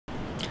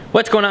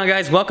What's going on,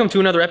 guys? Welcome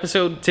to another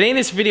episode. Today in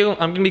this video,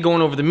 I'm going to be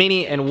going over the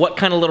Mini and what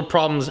kind of little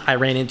problems I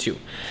ran into.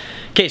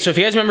 Okay, so if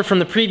you guys remember from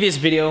the previous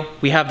video,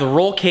 we have the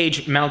roll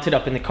cage mounted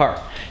up in the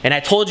car. And I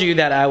told you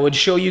that I would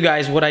show you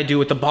guys what I do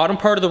with the bottom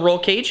part of the roll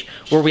cage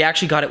where we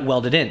actually got it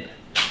welded in.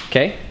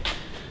 Okay?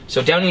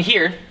 So down in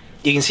here,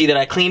 you can see that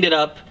I cleaned it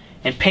up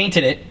and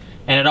painted it,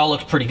 and it all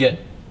looks pretty good.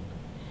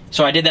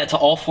 So I did that to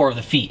all 4 of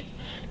the feet.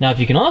 Now, if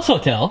you can also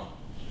tell,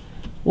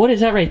 what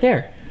is that right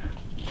there?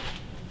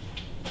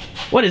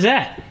 What is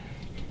that?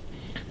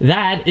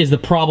 That is the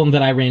problem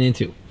that I ran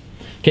into.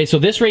 Okay, so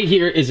this right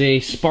here is a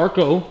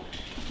Sparco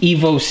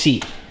Evo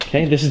seat.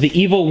 Okay, this is the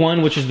Evo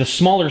 1, which is the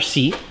smaller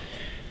seat,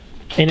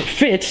 and it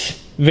fits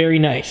very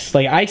nice.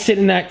 Like, I sit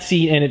in that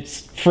seat and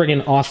it's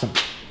friggin' awesome.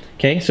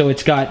 Okay, so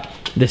it's got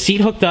the seat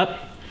hooked up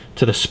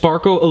to the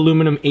Sparco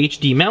aluminum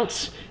HD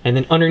mounts, and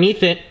then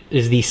underneath it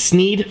is the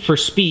Sneed for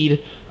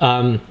Speed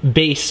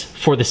base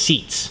for the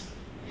seats.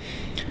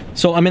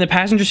 So I'm in the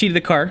passenger seat of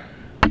the car,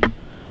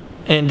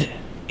 and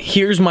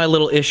here's my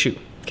little issue.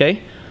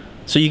 Okay,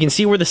 so you can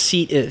see where the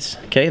seat is.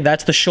 Okay,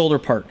 that's the shoulder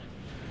part.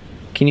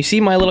 Can you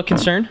see my little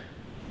concern?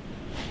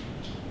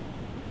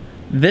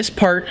 This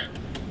part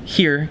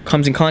here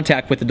comes in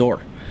contact with the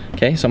door.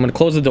 Okay, so I'm gonna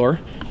close the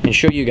door and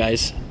show you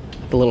guys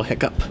the little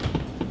hiccup.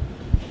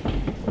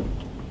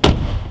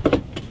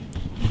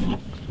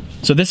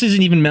 So this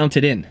isn't even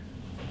mounted in,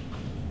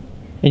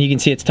 and you can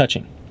see it's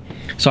touching.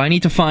 So I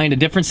need to find a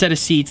different set of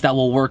seats that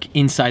will work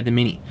inside the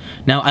Mini.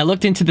 Now, I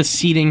looked into the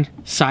seating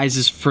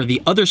sizes for the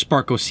other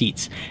Sparco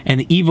seats, and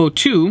the Evo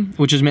 2,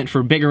 which is meant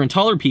for bigger and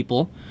taller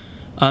people,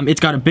 it's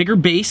got a bigger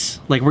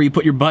base, like where you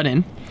put your butt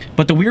in,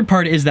 but the weird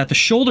part is that the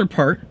shoulder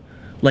part,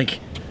 like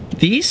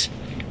these,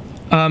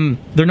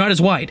 they're not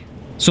as wide.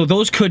 So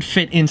those could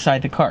fit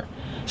inside the car.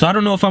 So I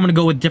don't know if I'm gonna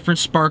go with different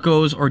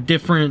Sparcos or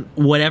different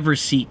whatever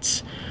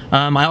seats.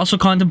 I also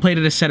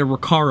contemplated a set of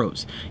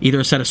Recaros, either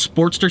a set of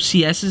Sportster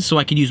CSs so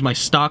I could use my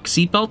stock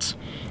seatbelts,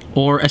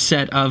 or a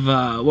set of,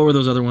 what were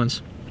those other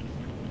ones?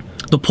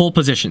 The pole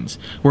positions,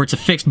 where it's a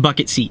fixed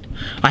bucket seat.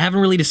 I haven't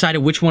really decided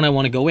which one I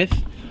want to go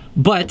with,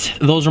 but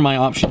those are my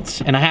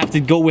options. And I have to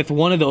go with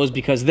one of those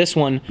because this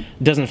one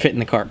doesn't fit in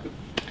the car.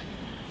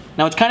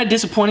 Now, it's kind of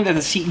disappointing that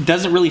the seat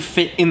doesn't really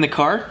fit in the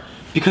car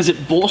because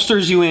it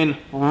bolsters you in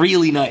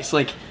really nice.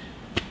 Like,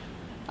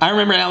 I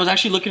remember I was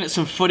actually looking at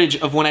some footage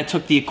of when I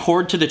took the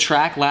Accord to the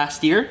track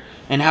last year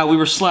and how we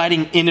were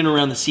sliding in and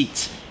around the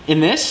seats.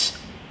 In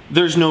this,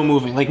 there's no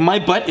moving. Like, my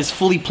butt is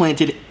fully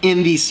planted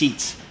in these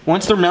seats.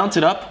 Once they're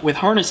mounted up with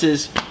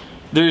harnesses,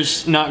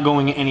 there's not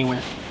going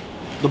anywhere.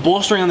 The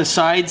bolstering on the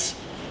sides,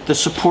 the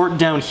support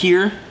down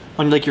here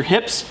on like your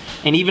hips,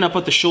 and even up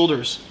at the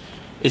shoulders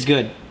is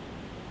good.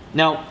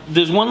 Now,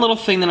 there's one little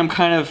thing that I'm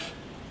kind of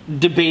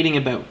debating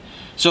about.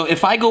 So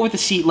if I go with a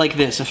seat like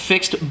this, a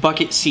fixed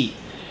bucket seat,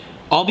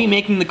 I'll be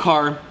making the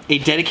car a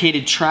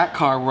dedicated track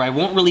car where I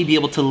won't really be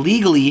able to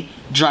legally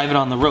drive it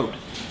on the road.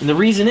 And the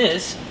reason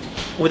is,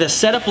 with a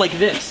setup like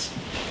this,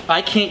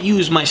 I can't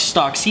use my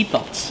stock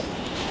seatbelts.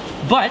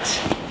 But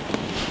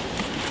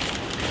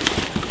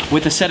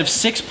with a set of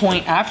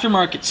 6-point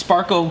aftermarket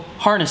Sparco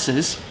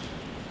harnesses,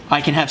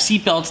 I can have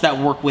seatbelts that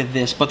work with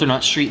this, but they're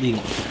not street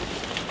legal.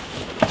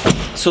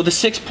 So the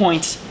 6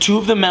 points, 2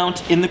 of them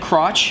mount in the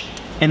crotch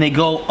and they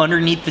go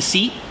underneath the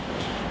seat.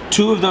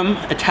 2 of them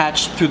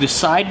attached through the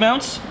side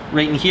mounts,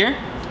 right in here.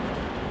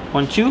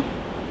 1, 2,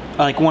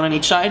 like 1 on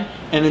each side.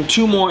 And then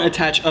 2 more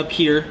attach up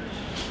here,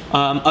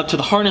 up to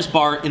the harness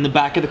bar in the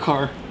back of the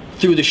car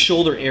through the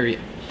shoulder area.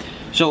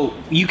 So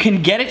you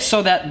can get it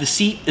so that the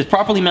seat is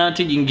properly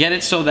mounted, you can get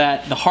it so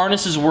that the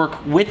harnesses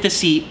work with the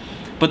seat,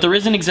 but there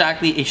isn't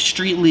exactly a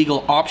street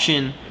legal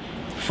option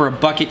for a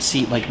bucket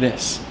seat like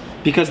this.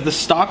 Because the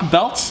stock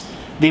belts,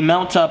 they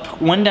mount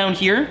up one down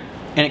here,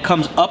 and it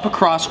comes up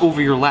across over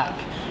your lap.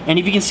 And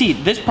if you can see,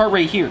 this part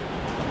right here,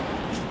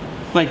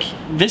 like,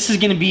 this is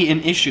gonna be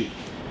an issue.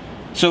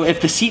 So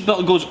if the seat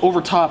belt goes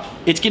over top,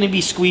 it's gonna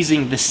be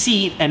squeezing the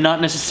seat and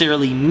not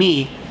necessarily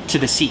me to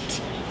the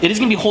seat. It is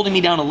gonna be holding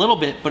me down a little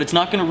bit, but it's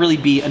not gonna really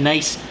be a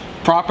nice,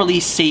 properly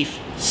safe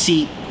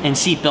seat and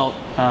seat belt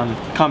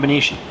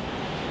combination.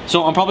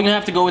 So I'm probably gonna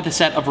have to go with a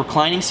set of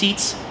reclining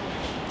seats,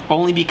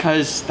 only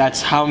because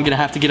that's how I'm gonna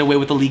have to get away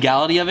with the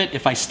legality of it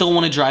if I still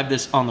wanna drive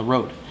this on the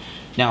road.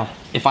 Now,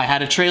 if I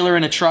had a trailer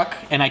and a truck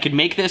and I could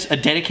make this a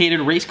dedicated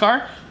race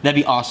car, that'd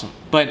be awesome.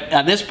 But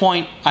at this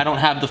point, I don't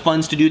have the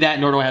funds to do that,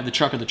 nor do I have the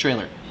truck or the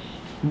trailer.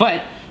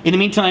 But in the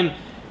meantime,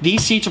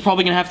 these seats are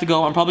probably gonna have to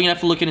go. I'm probably gonna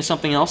have to look into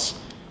something else.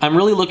 I'm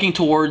really looking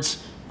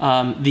towards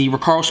the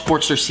Recaro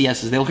Sportster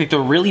CSs. They look like they're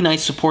a really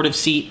nice supportive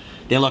seat.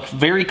 They look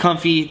very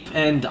comfy,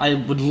 and I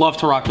would love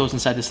to rock those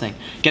inside this thing.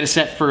 Get a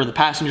set for the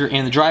passenger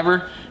and the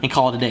driver, and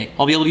call it a day.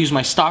 I'll be able to use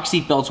my stock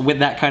seat belts with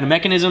that kind of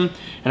mechanism,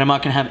 and I'm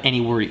not gonna have any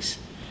worries.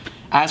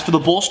 As for the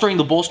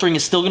bolstering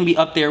is still gonna be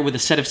up there with a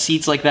set of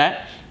seats like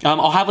that.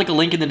 I'll have like a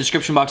link in the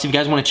description box if you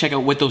guys wanna check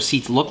out what those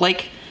seats look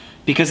like.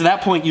 Because at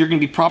that point, you're gonna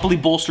be properly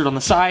bolstered on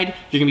the side,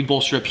 you're gonna be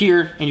bolstered up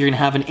here, and you're gonna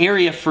have an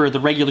area for the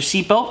regular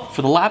seat belt,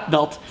 for the lap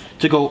belt,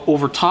 to go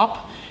over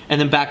top, and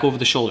then back over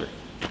the shoulder.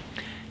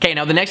 Okay,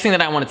 now the next thing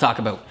that I want to talk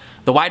about,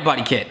 the wide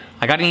body kit.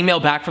 I got an email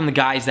back from the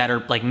guys that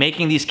are like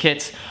making these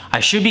kits. I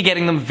should be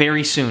getting them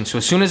very soon. So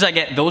as soon as I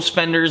get those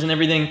fenders and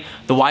everything,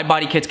 the wide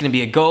body kit's gonna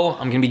be a go.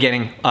 I'm gonna be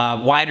getting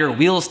wider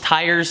wheels,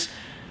 tires,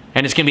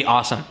 and it's gonna be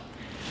awesome.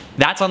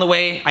 That's on the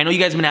way. I know you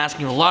guys have been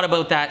asking a lot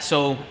about that,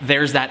 so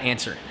there's that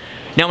answer.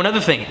 Now another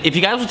thing, if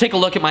you guys will take a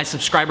look at my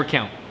subscriber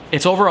count,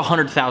 it's over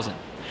 100,000.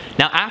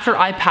 Now after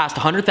I passed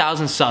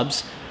 100,000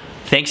 subs,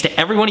 thanks to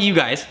every one of you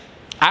guys,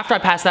 after I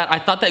passed that, I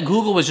thought that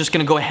Google was just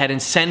gonna go ahead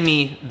and send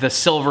me the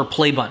silver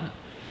play button.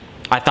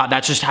 I thought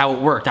that's just how it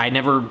worked. I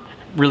never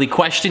really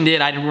questioned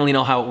it. I didn't really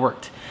know how it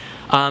worked.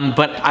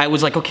 But I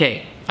was like,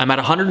 okay, I'm at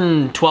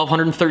 112,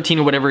 113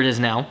 or whatever it is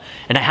now,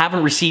 and I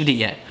haven't received it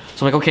yet.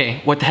 So I'm like,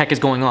 okay, what the heck is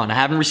going on? I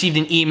haven't received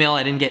an email,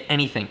 I didn't get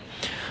anything.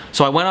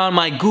 So I went on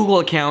my Google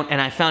account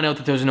and I found out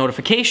that there was a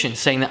notification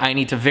saying that I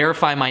need to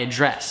verify my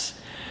address.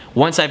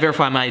 Once I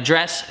verify my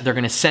address, they're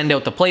gonna send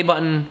out the play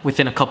button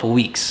within a couple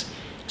weeks.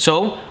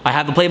 So I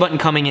have the play button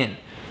coming in.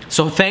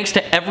 So thanks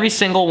to every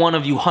single one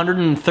of you,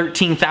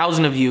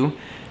 113,000 of you,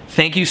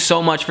 thank you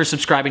so much for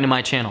subscribing to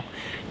my channel.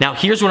 Now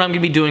here's what I'm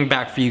gonna be doing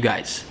back for you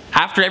guys.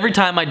 After every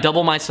time I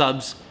double my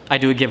subs, I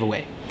do a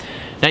giveaway.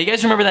 Now you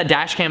guys remember that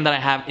dash cam that I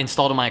have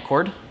installed on my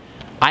Accord?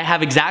 I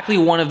have exactly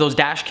one of those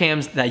dash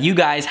cams that you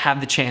guys have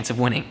the chance of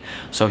winning.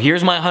 So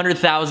here's my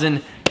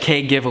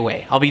 100,000K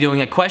giveaway. I'll be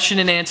doing a question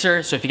and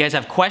answer, so if you guys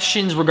have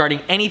questions regarding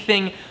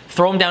anything,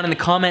 throw them down in the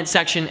comment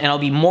section and I'll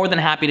be more than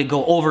happy to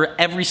go over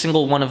every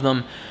single one of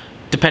them,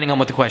 depending on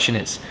what the question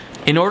is.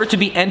 In order to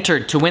be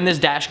entered to win this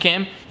dash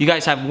cam, you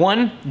guys have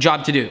one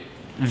job to do.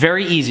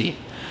 Very easy.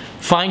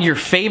 Find your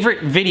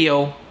favorite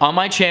video on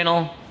my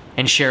channel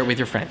and share it with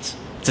your friends.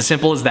 It's as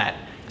simple as that.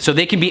 So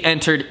they can be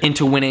entered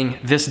into winning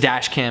this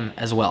dash cam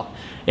as well.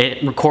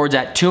 It records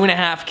at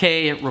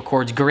 2.5K, it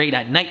records great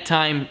at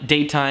nighttime,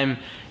 daytime,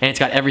 and it's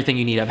got everything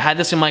you need. I've had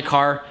this in my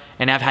car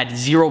and I've had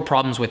zero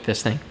problems with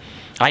this thing.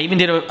 I even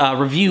did a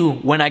review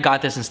when I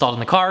got this installed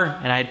in the car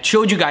and I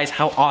showed you guys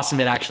how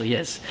awesome it actually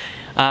is.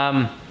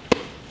 Oh,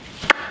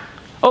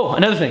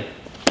 another thing.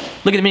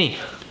 Look at the Mini.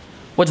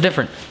 What's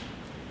different?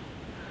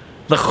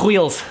 The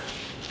wheels.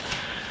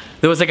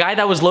 There was a guy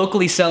that was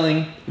locally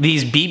selling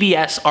these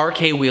BBS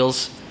RK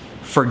wheels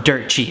for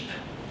dirt cheap.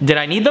 Did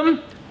I need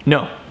them?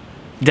 No.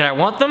 Did I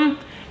want them?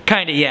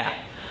 Kinda, yeah.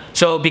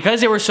 So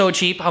because they were so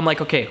cheap, I'm like,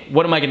 okay,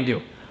 what am I gonna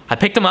do? I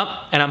picked them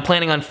up and I'm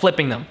planning on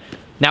flipping them.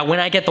 Now when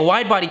I get the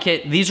wide body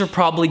kit, these are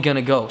probably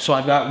gonna go. So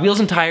I've got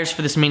wheels and tires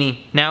for this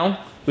Mini.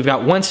 Now, we've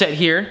got one set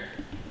here.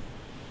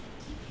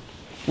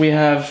 We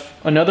have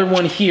another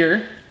one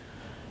here.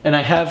 And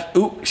I have,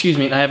 ooh, excuse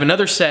me, I have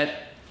another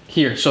set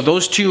here. So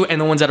those two and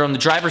the ones that are on the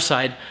driver's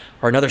side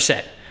are another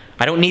set.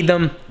 I don't need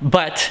them,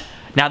 but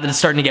now that it's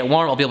starting to get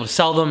warm, I'll be able to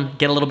sell them,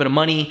 get a little bit of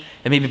money,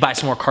 and maybe buy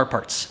some more car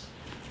parts.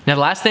 Now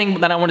the last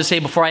thing that I want to say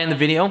before I end the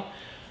video,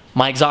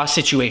 my exhaust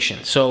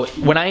situation. So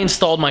when I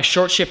installed my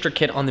short shifter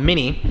kit on the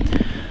Mini,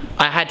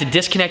 I had to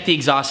disconnect the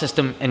exhaust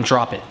system and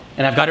drop it.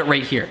 And I've got it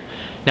right here.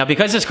 Now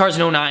because this car's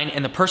an 09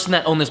 and the person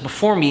that owned this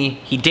before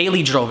me, he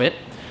daily drove it,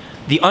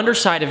 the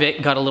underside of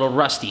it got a little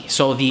rusty.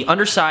 So the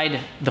underside,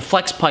 the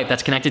flex pipe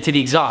that's connected to the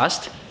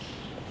exhaust,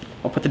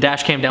 I'll put the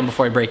dash cam down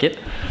before I break it.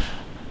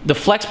 The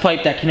flex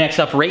pipe that connects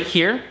up right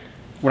here,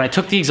 when I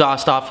took the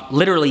exhaust off,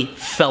 literally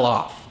fell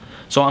off.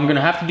 So I'm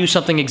gonna have to do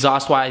something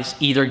exhaust-wise,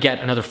 either get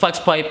another flex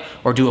pipe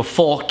or do a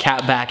full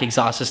cat back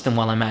exhaust system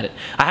while I'm at it.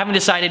 I haven't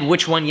decided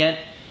which one yet.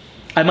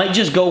 I might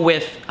just go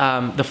with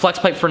the flex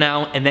pipe for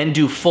now and then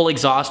do full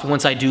exhaust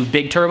once I do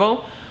big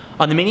turbo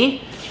on the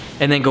Mini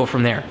and then go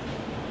from there.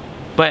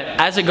 But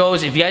as it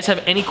goes, if you guys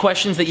have any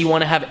questions that you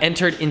want to have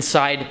entered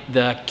inside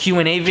the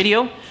Q&A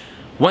video,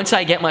 once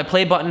I get my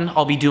play button,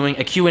 I'll be doing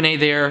a Q&A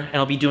there and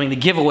I'll be doing the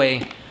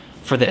giveaway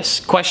for this.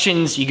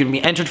 Questions, you can be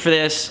entered for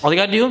this. All you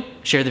gotta do,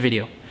 share the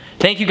video.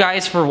 Thank you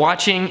guys for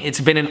watching. It's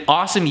been an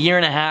awesome year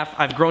and a half.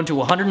 I've grown to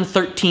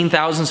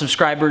 113,000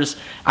 subscribers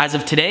as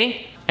of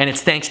today, and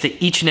it's thanks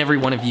to each and every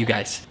one of you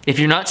guys. If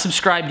you're not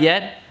subscribed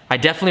yet, I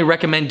definitely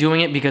recommend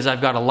doing it because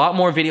I've got a lot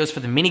more videos for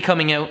the Mini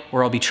coming out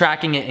where I'll be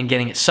tracking it and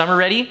getting it summer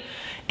ready.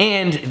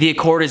 And the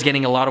Accord is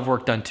getting a lot of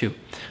work done too.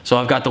 So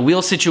I've got the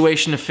wheel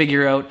situation to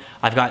figure out.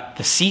 I've got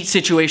the seat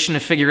situation to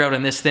figure out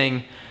on this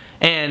thing.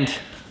 And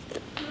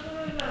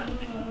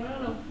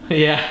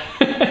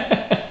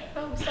yeah.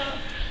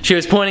 She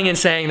was pointing and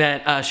saying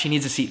that she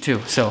needs a seat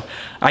too. So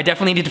I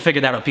definitely need to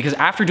figure that out because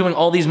after doing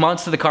all these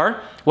mods to the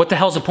car, what the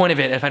hell's the point of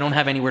it if I don't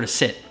have anywhere to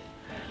sit?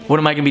 What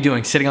am I gonna be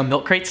doing? Sitting on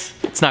milk crates?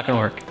 It's not gonna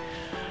work.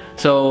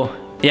 So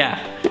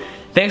yeah.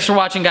 Thanks for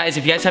watching, guys.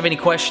 If you guys have any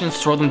questions,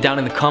 throw them down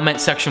in the comment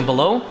section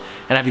below,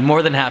 and I'd be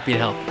more than happy to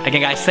help.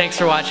 Again, guys, thanks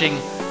for watching.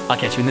 I'll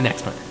catch you in the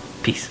next one.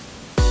 Peace.